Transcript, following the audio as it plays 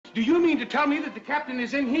Do you mean to tell me that the captain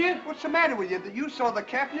is in here? What's the matter with you? That you saw the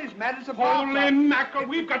captain as mad as a bar? Holy mackerel,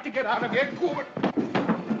 we've got to get out of here. Go.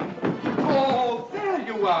 Oh, there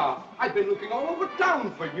you are. I've been looking all over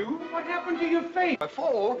town for you. What happened to your face?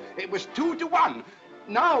 Before, it was 2-1.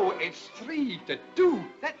 Now it's 3-2.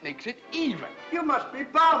 That makes it even. You must be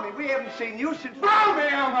balmy. We haven't seen you since... Balmy,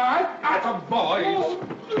 am I? Atta boys.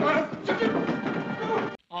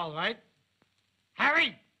 All right.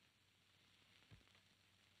 Harry!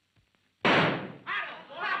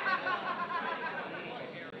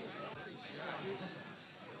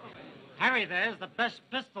 Harry there's the best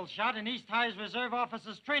pistol shot in East High's Reserve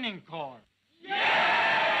Officers Training Corps. Yay!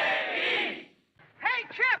 Hey,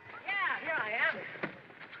 Chip! Yeah, here I am.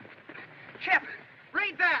 Chip,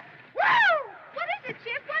 read that. Woo! What is it,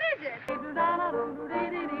 Chip? What is it?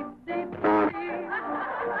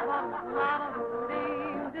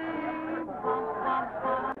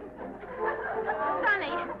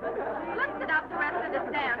 Sonny, let's sit up the rest of this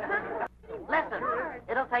dance, huh? Listen,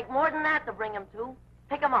 it'll take more than that to bring him to.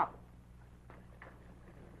 Pick him up.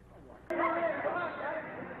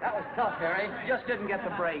 That was tough, Harry. Just didn't get the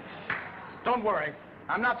breaks. Don't worry.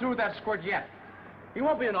 I'm not through with that squirt yet. He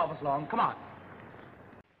won't be in office long. Come on.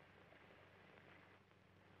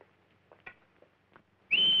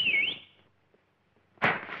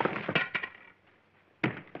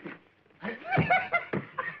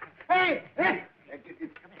 Hey! Hey!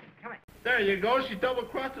 Come here. There you go. She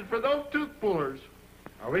double-crossed it for those tooth pullers.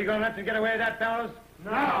 Are we going to let them get away with that, fellas?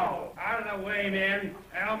 No! Out of the way, man.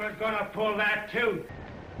 Elmer's gonna pull that tooth.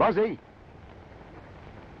 Buzzy.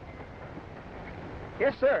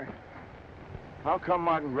 Yes, sir. How come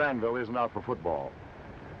Martin Granville isn't out for football?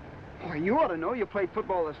 Why, you ought to know. You played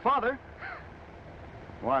football with his father.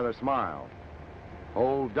 Why the smile?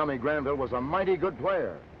 Old Dummy Granville was a mighty good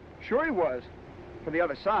player. Sure he was. For the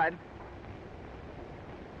other side.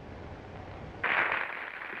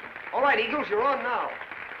 All right, Eagles, you're on now.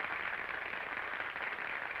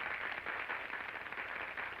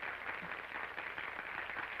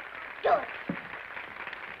 Good.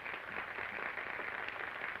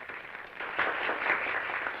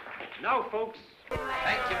 Now, folks.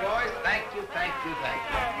 Thank you, boys. Thank you.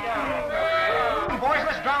 Boys,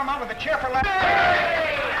 let's drown them out with a cheerful laugh.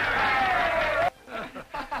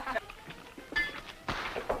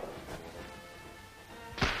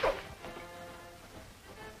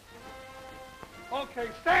 Okay,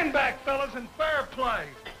 stand back, fellas, and fair play.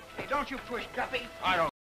 Hey, don't you push, Duffy. I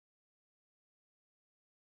don't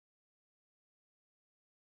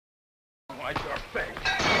like your face.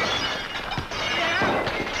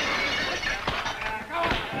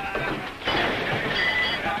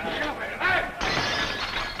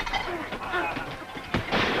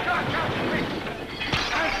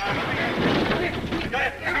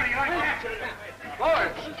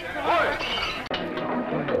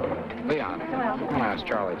 Leon, I'll ask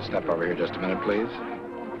Charlie to step over here just a minute, please.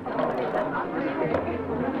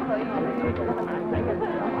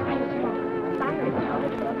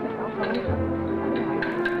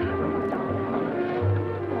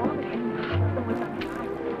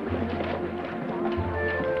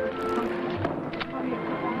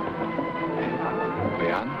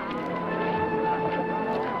 Leon?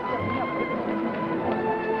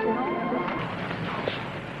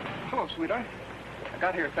 Hello, sweetheart. I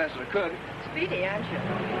got here as fast as I could. Speedy, aren't you?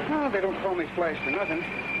 No, they don't call me Flash for nothing.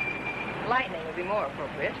 Lightning would be more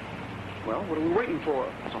appropriate. Well, what are we waiting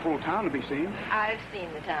for? There's a whole town to be seen. I've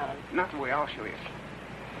seen the town. Not the way I'll show you.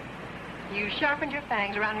 You sharpened your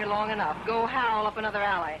fangs around here long enough. Go howl up another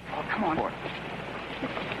alley. Oh, come on, boy.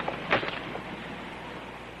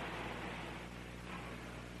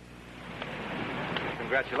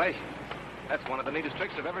 Congratulations. That's one of the neatest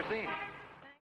tricks I've ever seen.